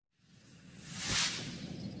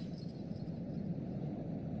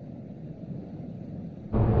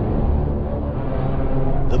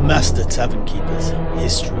Master Tavern Keeper's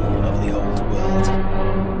History of the Old World.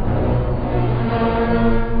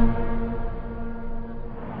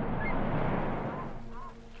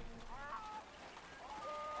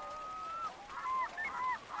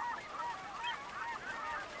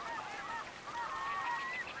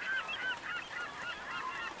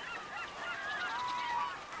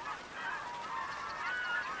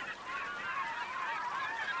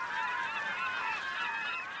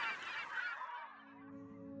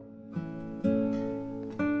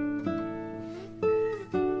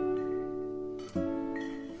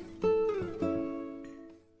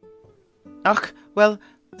 Och, well,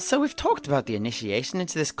 so we've talked about the initiation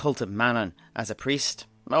into this cult of Manann as a priest,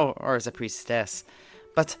 or as a priestess.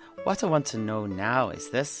 But what I want to know now is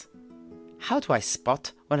this. How do I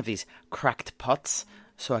spot one of these cracked pots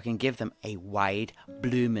so I can give them a wide,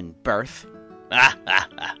 bloomin' berth?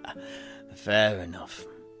 Fair enough.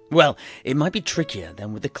 Well, it might be trickier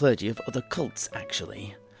than with the clergy of other cults,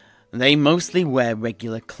 actually. They mostly wear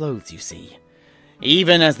regular clothes, you see,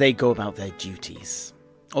 even as they go about their duties.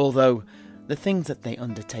 Although the things that they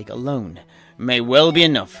undertake alone may well be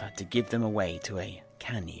enough to give them away to a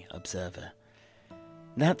canny observer.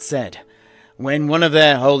 That said, when one of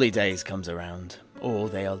their holy days comes around, or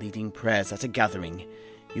they are leading prayers at a gathering,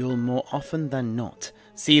 you'll more often than not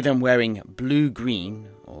see them wearing blue-green,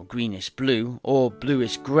 or greenish-blue, or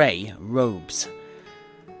bluish-grey robes.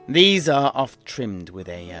 These are oft trimmed with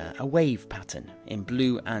a wave pattern in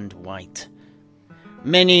blue and white.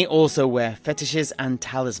 Many also wear fetishes and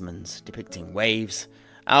talismans depicting waves,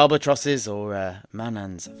 albatrosses, or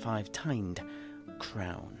Manann's five-tined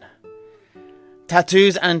crown.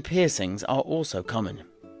 Tattoos and piercings are also common.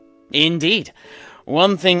 Indeed,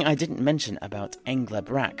 one thing I didn't mention about Engla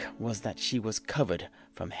Brack was that she was covered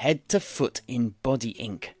from head to foot in body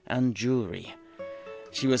ink and jewellery.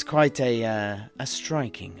 She was quite a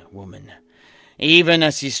striking woman, even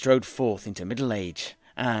as she strode forth into middle age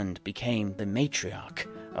and became the matriarch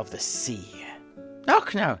of the sea. Oh,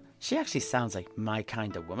 no, she actually sounds like my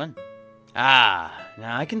kind of woman. Now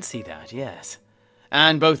I can see that, yes.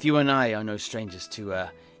 And both you and I are no strangers to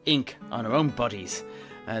ink on our own bodies,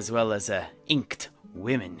 as well as inked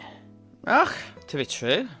women. Oh, to be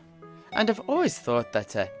true. And I've always thought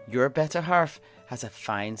that your better half has a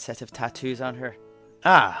fine set of tattoos on her.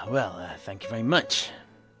 Well, thank you very much.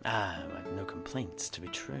 I've no complaints, to be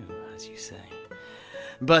true, as you say.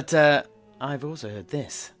 But I've also heard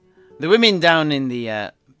this. The women down in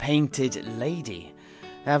the Painted Lady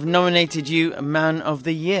have nominated you Man of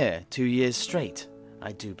the Year 2 years straight,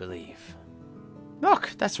 I do believe.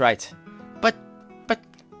 Look, that's right. But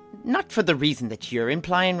not for the reason that you're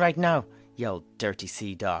implying right now, you old dirty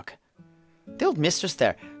sea dog. The old mistress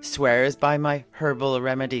there swears by my herbal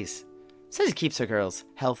remedies. Says it keeps her girls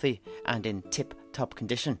healthy and in tip-top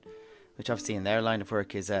condition, which obviously in their line of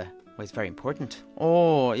work is very important.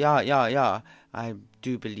 Oh, yeah, I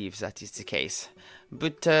do believe that is the case.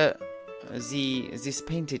 But this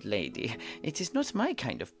Painted Lady, it is not my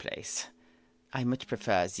kind of place. I much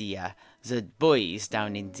prefer the boys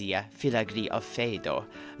down in the Filagri of Fado,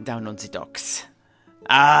 down on the docks.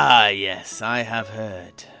 Yes, I have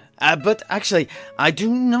heard. But actually, I do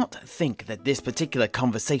not think that this particular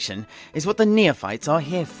conversation is what the neophytes are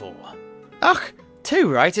here for. Ach,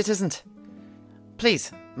 too right it isn't.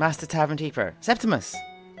 Please, Master Tavern Keeper, Septimus,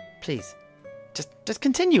 please, just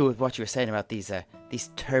continue with what you were saying about these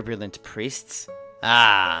turbulent priests.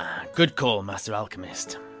 Good call, Master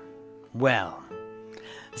Alchemist. Well,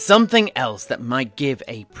 something else that might give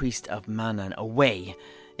a priest of Manann away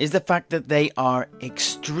is the fact that they are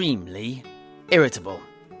extremely irritable,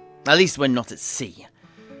 at least when not at sea.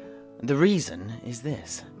 The reason is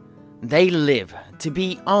this. They live to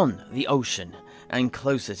be on the ocean and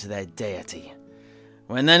closer to their deity.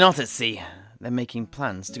 When they're not at sea, they're making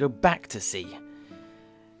plans to go back to sea.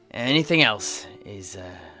 Anything else is,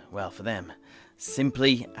 for them,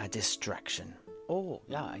 simply a distraction. Oh,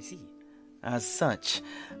 yeah, I see. As such,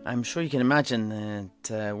 I'm sure you can imagine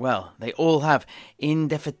that, they all have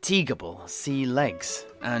indefatigable sea legs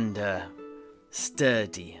and,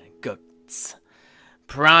 sturdy guts,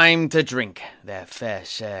 primed to drink their fair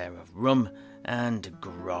share of rum and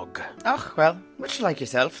grog. Oh, well, much like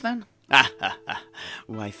yourself, then.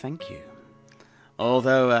 Why, thank you.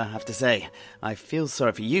 Although, I have to say, I feel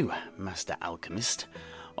sorry for you, Master Alchemist,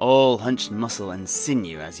 all hunched muscle and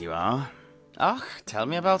sinew as you are. Oh, tell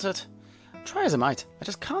me about it. Try as I might, I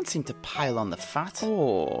just can't seem to pile on the fat.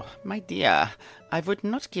 Oh, my dear, I would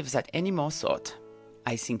not give that any more thought.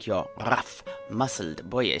 I think your rough, muscled,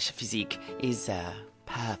 boyish physique is,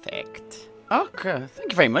 perfect. Oh,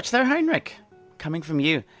 thank you very much there, Heinrich. Coming from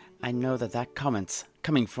you, I know that comment's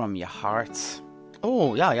coming from your heart.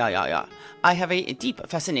 Oh, yeah. I have a deep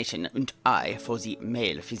fascination and eye for the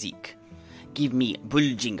male physique. Give me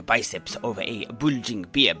bulging biceps over a bulging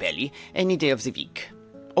beer belly any day of the week.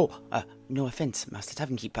 Oh, no offense, Master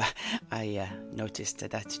Tavern Keeper. I noticed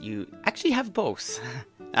that you actually have both.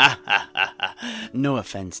 No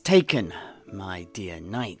offense taken, my dear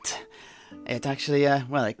knight. It actually,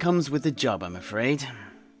 it comes with the job, I'm afraid.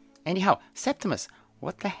 Anyhow, Septimus,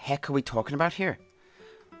 what the heck are we talking about here?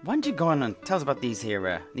 Why don't you go on and tell us about these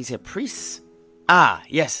here priests? Ah,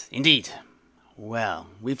 yes, indeed. Well,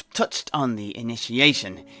 we've touched on the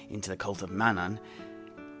initiation into the cult of Manann.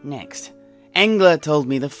 Next, Engla told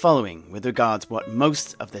me the following with regards what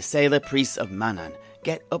most of the sailor priests of Manann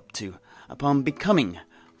get up to upon becoming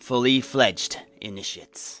fully fledged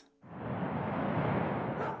initiates.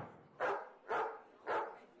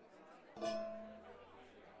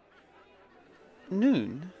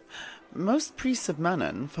 Noon. Most priests of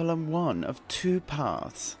Manann follow one of two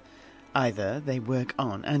paths. Either they work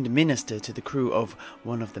on and minister to the crew of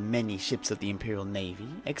one of the many ships of the Imperial Navy,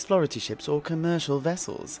 exploratory ships or commercial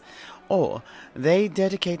vessels, or they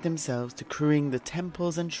dedicate themselves to crewing the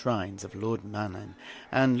temples and shrines of Lord Manann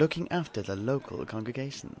and looking after the local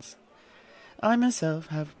congregations. I myself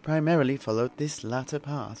have primarily followed this latter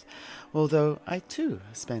path, although I too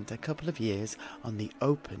spent a couple of years on the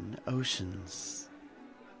open oceans.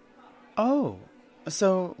 Oh,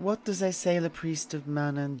 so what does a sailor priest of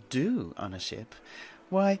Manann do on a ship?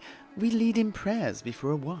 Why, we lead in prayers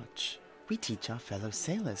before a watch. We teach our fellow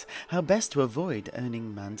sailors how best to avoid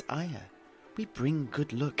earning man's ire. We bring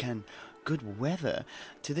good luck and good weather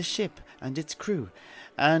to the ship and its crew,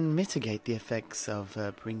 and mitigate the effects of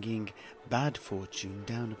bringing bad fortune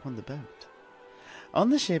down upon the boat. On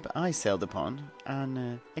the ship I sailed upon,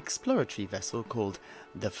 an exploratory vessel called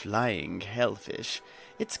the Flying Hellfish,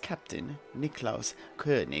 its captain, Niklaus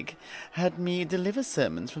Koenig, had me deliver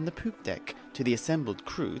sermons from the poop deck to the assembled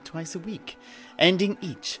crew twice a week, ending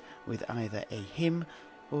each with either a hymn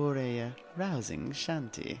or a rousing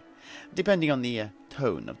shanty, depending on the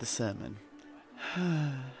tone of the sermon.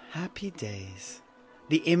 Happy days.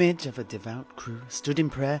 The image of a devout crew stood in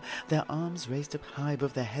prayer, their arms raised up high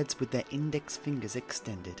above their heads with their index fingers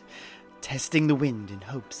extended, testing the wind in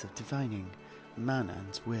hopes of divining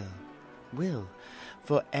Manann's will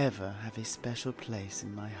forever have a special place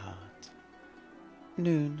in my heart.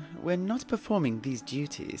 Noon, when not performing these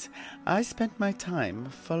duties, I spent my time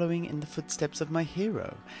following in the footsteps of my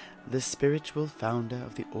hero, the spiritual founder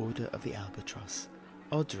of the Order of the Albatross,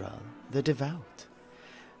 Odral the Devout.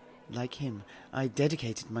 Like him, I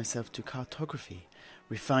dedicated myself to cartography,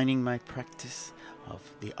 refining my practice of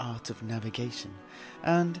the art of navigation,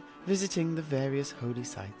 and visiting the various holy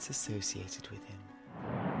sites associated with him.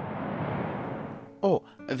 Oh,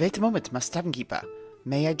 wait a moment, Master Tavern Keeper.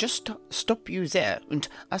 May I just stop you there and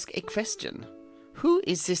ask a question? Who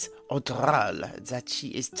is this Odral that she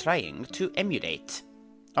is trying to emulate?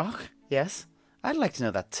 Oh, yes, I'd like to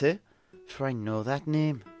know that too, for I know that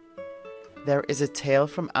name. There is a tale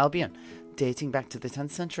from Albion, dating back to the 10th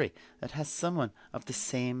century, that has someone of the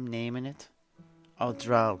same name in it.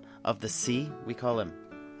 Odral of the Sea, we call him.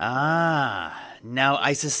 Ah, now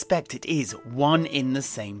I suspect it is one in the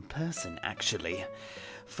same person, actually.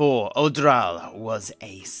 For Odral was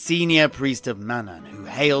a senior priest of Manann who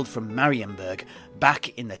hailed from Marienburg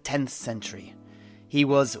back in the 10th century. He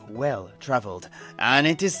was well-travelled, and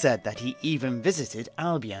it is said that he even visited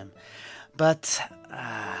Albion. But,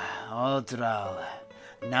 Odral,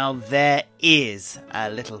 now there is a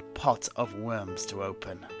little pot of worms to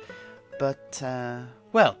open. But,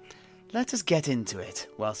 let us get into it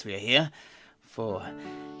whilst we are here, for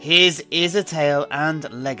his is a tale and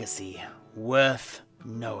legacy worth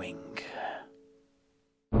knowing.